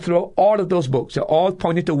 And running through all of those books, they're all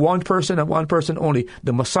pointing to one person and one person only.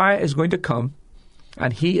 The Messiah is going to come,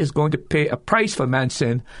 and he is going to pay a price for man's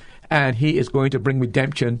sin, and he is going to bring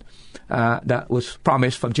redemption that was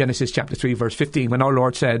promised from Genesis chapter 3, verse 15, when our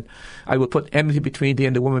Lord said, I will put enmity between thee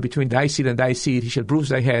and the woman, between thy seed and thy seed. He shall bruise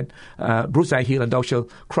thy head, bruise thy heel, and thou shalt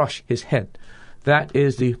crush his head. That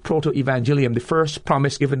is the proto-evangelium, the first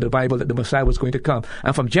promise given in the Bible that the Messiah was going to come.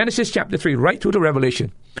 And from Genesis chapter 3 right through to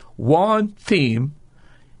Revelation, one theme,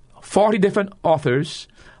 40 different authors,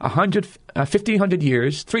 1,500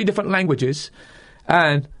 years, 3 different languages,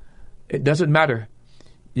 and it doesn't matter.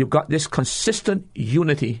 You've got this consistent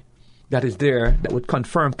unity that is there that would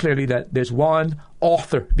confirm clearly that there's one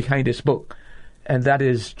author behind this book, and that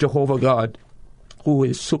is Jehovah God, who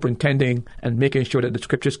is superintending and making sure that the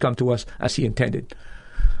Scriptures come to us as he intended.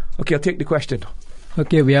 Okay, I'll take the question.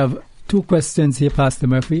 Okay, we have two questions here, Pastor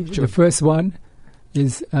Murphy. Sure. The first one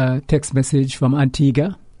is a text message from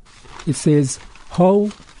Antigua. It says, how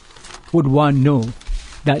would one know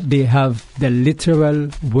that they have the literal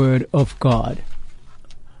word of God?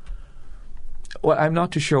 Well, I'm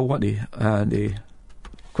not too sure what the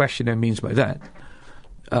questioner means by that.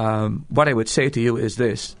 What I would say to you is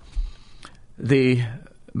this. The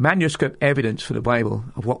manuscript evidence for the Bible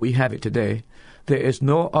of what we have it today, there is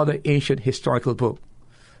no other ancient historical book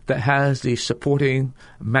that has the supporting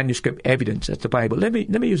manuscript evidence as the Bible. Let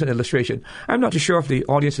me use an illustration. I'm not too sure if the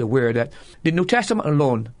audience is aware that the New Testament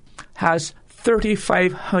alone has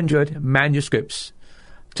 3,500 manuscripts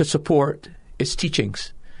to support its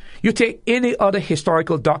teachings. You take any other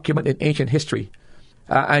historical document in ancient history,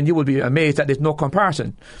 and you will be amazed that there's no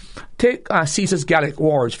comparison. Take Caesar's Gallic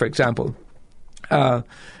Wars, for example.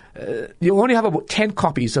 You only have about 10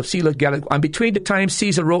 copies of Caesar's Gallic, and between the time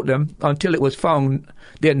Caesar wrote them until it was found,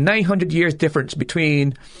 there are 900 years difference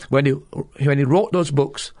between when he wrote those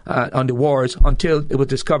books on the wars until it was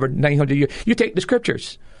discovered 900 years. You take the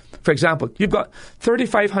scriptures, for example. You've got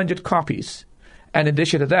 3,500 copies. And in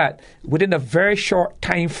addition to that, within a very short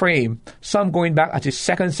time frame, some going back at the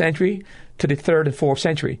 2nd century to the 3rd and 4th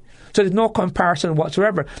century. So there's no comparison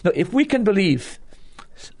whatsoever. Now, if we can believe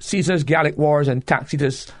Caesar's Gallic Wars and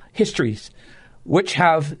Tacitus' histories, which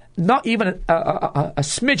have not even a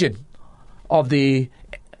smidgen of the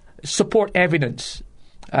support evidence,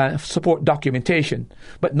 support documentation,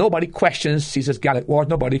 but nobody questions Caesar's Gallic Wars,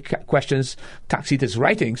 nobody questions Tacitus'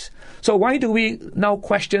 writings. So why do we now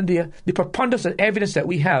question the preponderance of evidence that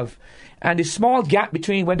we have, and the small gap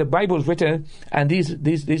between when the Bible was written and these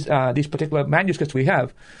particular manuscripts we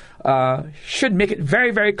have should make it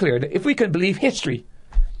very, very clear that if we can believe history,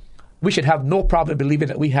 we should have no problem believing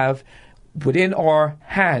that we have within our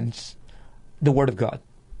hands the Word of God.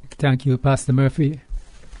 Thank you, Pastor Murphy.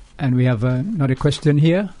 And we have another question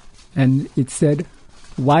here, and it said,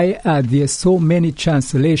 why are there so many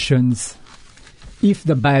translations if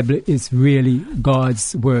the Bible is really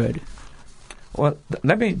God's Word? Well,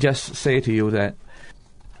 let me just say to you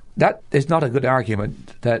that is not a good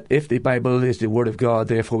argument, that if the Bible is the Word of God,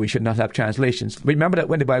 therefore we should not have translations. Remember that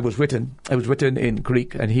when the Bible was written, it was written in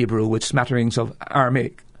Greek and Hebrew with smatterings of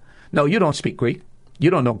Aramaic. Now, you don't speak Greek. You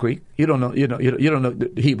don't know Greek. You don't know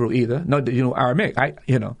Hebrew either. Not that you know Aramaic.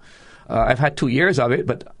 I've had 2 years of it,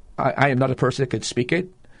 but I am not a person that can speak it.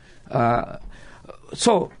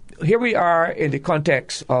 So here we are in the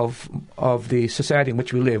context of the society in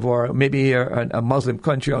which we live, or maybe a Muslim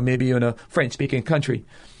country, or maybe in a French-speaking country.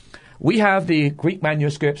 We have the Greek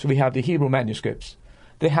manuscripts. We have the Hebrew manuscripts.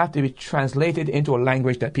 They have to be translated into a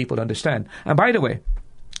language that people understand. And by the way,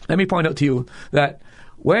 let me point out to you that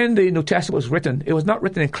when the New Testament was written, it was not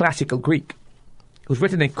written in classical Greek. It was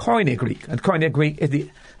written in Koine Greek. And Koine Greek is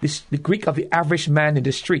the Greek of the average man in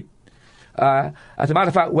the street. As a matter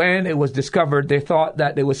of fact, when it was discovered, they thought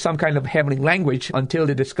that there was some kind of heavenly language until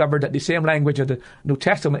they discovered that the same language of the New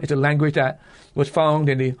Testament is a language that was found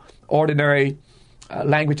in the ordinary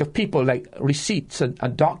language of people, like receipts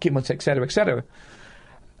and documents, etc., etc.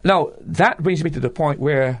 Now, that brings me to the point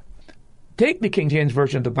where, take the King James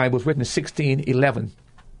Version of the Bible, was written in 1611.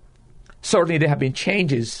 Certainly there have been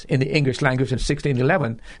changes in the English language in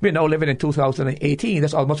 1611. We're now living in 2018.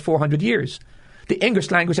 That's almost 400 years. The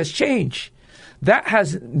English language has changed. That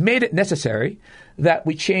has made it necessary that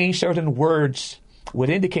we change certain words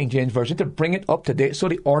within the King James Version to bring it up to date so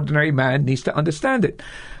the ordinary man needs to understand it.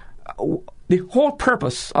 The whole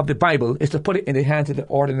purpose of the Bible is to put it in the hands of the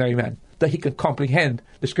ordinary man, that he can comprehend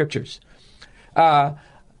the Scriptures.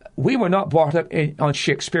 We were not brought up on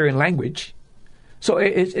Shakespearean language. So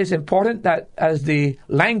it's important that as the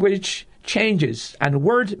language changes and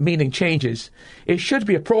word meaning changes, it should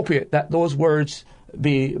be appropriate that those words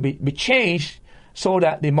be changed so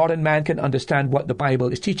that the modern man can understand what the Bible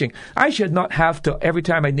is teaching. I should not have to, every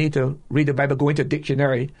time I need to read the Bible, go into a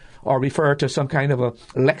dictionary or refer to some kind of a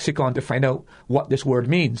lexicon to find out what this word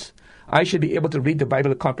means. I should be able to read the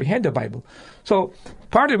Bible and comprehend the Bible. So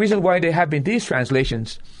part of the reason why there have been these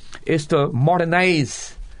translations is to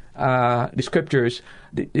modernize the Scriptures,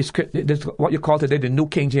 what you call today the New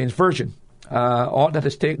King James Version. All that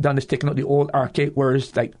is done is taking out the old archaic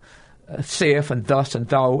words like saith and thus and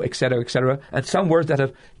thou, etc., etc., and some words that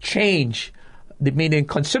have changed the meaning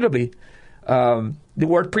considerably. The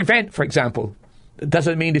word prevent, for example,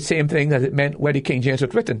 doesn't mean the same thing as it meant when the King James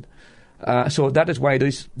was written. So that is why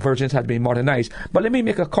these versions have been modernized. But let me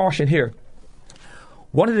make a caution here.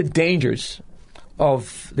 One of the dangers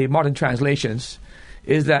of the modern translations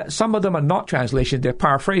is that some of them are not translations, they're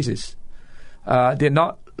paraphrases. They're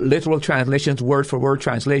not literal translations, word-for-word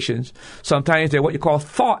translations. Sometimes they're what you call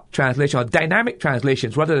thought translations or dynamic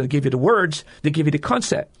translations. Rather than give you the words, they give you the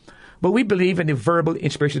concept. But we believe in the verbal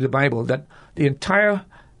inspiration of the Bible, that the entire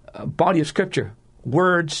body of Scripture,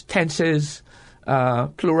 words, tenses,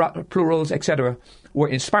 plurals, etc., were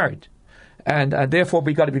inspired. And therefore,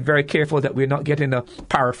 we've got to be very careful that we're not getting a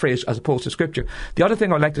paraphrase as opposed to Scripture. The other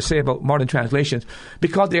thing I'd like to say about modern translations,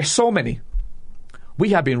 because there are so many, we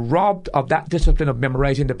have been robbed of that discipline of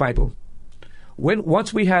memorizing the Bible.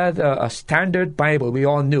 Once we had a standard Bible, we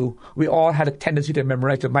all had a tendency to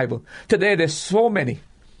memorize the Bible. Today, there's so many.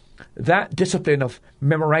 That discipline of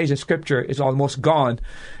memorizing Scripture is almost gone,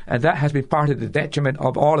 and that has been part of the detriment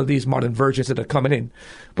of all of these modern versions that are coming in.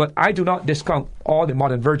 But I do not discount all the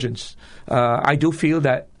modern versions. I do feel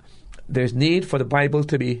that there's need for the Bible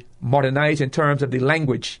to be modernized in terms of the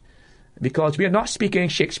language, because we are not speaking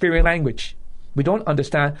Shakespearean language. We don't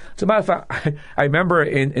understand. As a matter of fact, I remember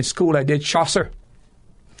in school I did Chaucer,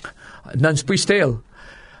 Nun's Priest's Tale.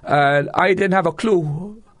 I didn't have a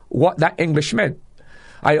clue what that English meant.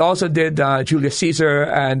 I also did Julius Caesar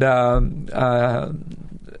and I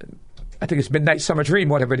think it's Midnight Summer Dream,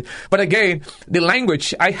 whatever it is. But again, the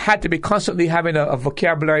language, I had to be constantly having a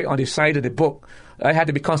vocabulary on the side of the book. I had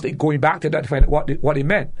to be constantly going back to that to find out what it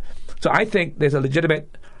meant. So I think there's a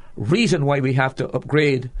legitimate reason why we have to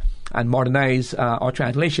upgrade and modernize our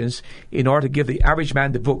translations in order to give the average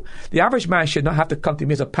man the book. The average man should not have to come to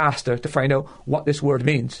me as a pastor to find out what this word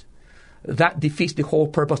means. That defeats the whole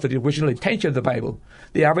purpose of the original intention of the Bible.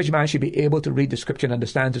 The average man should be able to read the Scripture and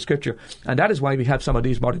understand the Scripture. And that is why we have some of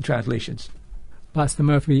these modern translations. Pastor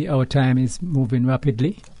Murphy, our time is moving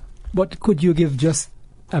rapidly. But could you give just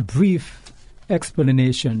a brief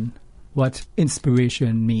explanation what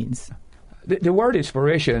inspiration means? The word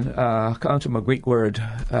inspiration comes from a Greek word,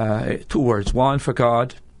 two words, one for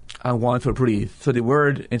God and one for breathe. So the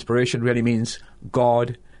word inspiration really means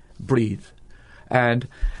God breathe. And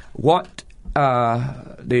what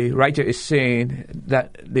the writer is saying,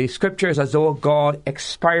 that the Scripture is as though God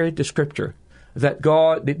expired the Scripture, that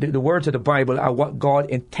God, the words of the Bible are what God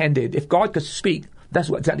intended. If God could speak, that's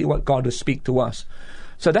exactly what God would speak to us.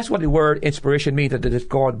 So that's what the word inspiration means, that it is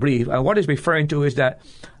God breathed. And what it's referring to is that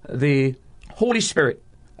the Holy Spirit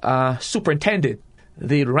superintended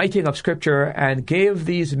the writing of Scripture and gave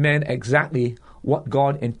these men exactly what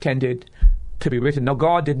God intended to be written. Now,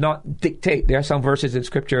 God did not dictate. There are some verses in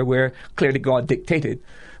Scripture where clearly God dictated,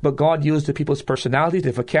 but God used the people's personalities,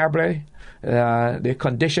 their vocabulary, their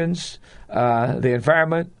conditions, their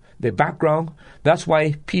environment, their background. That's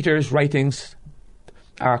why Peter's writings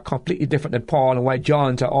are completely different than Paul, and why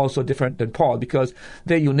John's are also different than Paul, because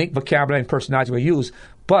their unique vocabulary and personality were used.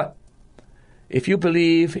 But if you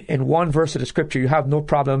believe in one verse of the Scripture, you have no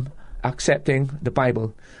problem accepting the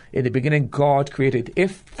Bible. In the beginning, God created.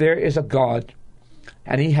 If there is a God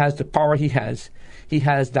and He has the power He has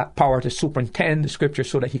that power to superintend the Scripture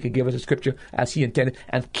so that He can give us the Scripture as He intended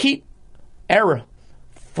and keep error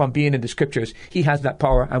from being in the Scriptures. He has that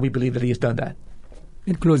power, and we believe that He has done that.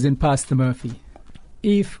 In closing, Pastor Murphy,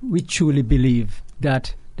 if we truly believe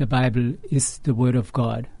that the Bible is the Word of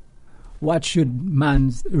God, what should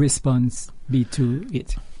man's response be to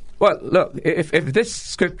it? Well, look, if this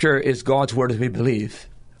Scripture is God's Word as we believe,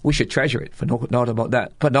 we should treasure it, for no doubt about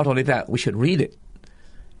that. But not only that, we should read it.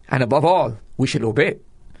 And above all, we should obey it.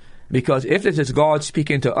 Because if this is God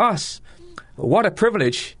speaking to us, what a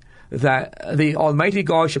privilege that the Almighty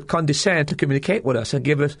God should condescend to communicate with us and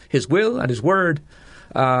give us His will and His Word.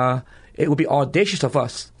 It would be audacious of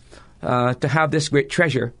us to have this great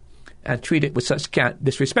treasure and treat it with such scant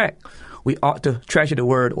disrespect. We ought to treasure the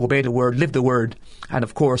Word, obey the Word, live the Word, and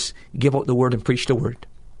of course, give out the Word and preach the Word.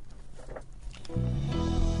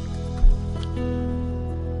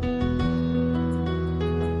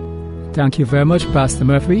 Thank you very much, Pastor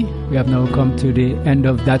Murphy. We have now come to the end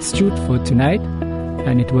of That's Truth for tonight,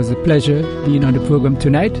 and it was a pleasure being on the program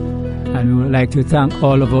tonight. And we would like to thank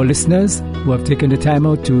all of our listeners who have taken the time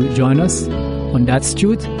out to join us on That's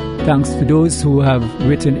Truth. Thanks to those who have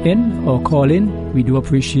written in or called in. We do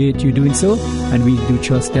appreciate you doing so, and we do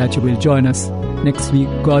trust that you will join us next week,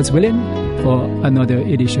 God's willing, for another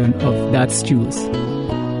edition of That's Truth.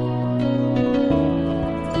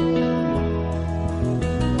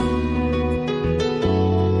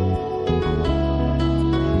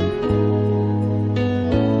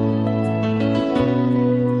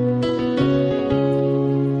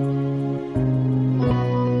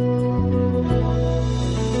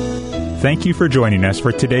 Thank you for joining us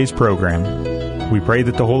for today's program. We pray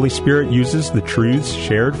that the Holy Spirit uses the truths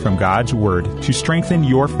shared from God's Word to strengthen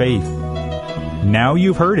your faith. Now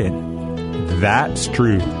you've heard it. That's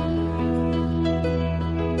truth.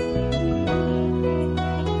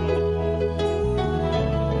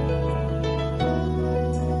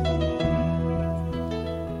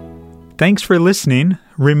 Thanks for listening.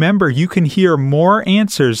 Remember, you can hear more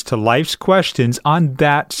answers to life's questions on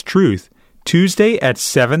That's Truth, Tuesday at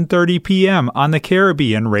 7:30 p.m. on the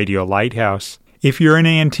Caribbean Radio Lighthouse. If you're in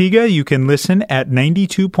Antigua, you can listen at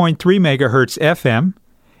 92.3 megahertz FM.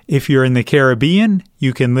 If you're in the Caribbean,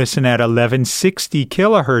 you can listen at 1160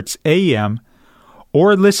 kilohertz AM,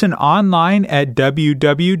 or listen online at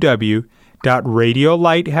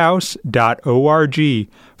www.radiolighthouse.org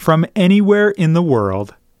from anywhere in the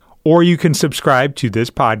world. Or you can subscribe to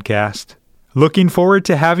this podcast. Looking forward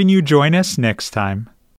to having you join us next time.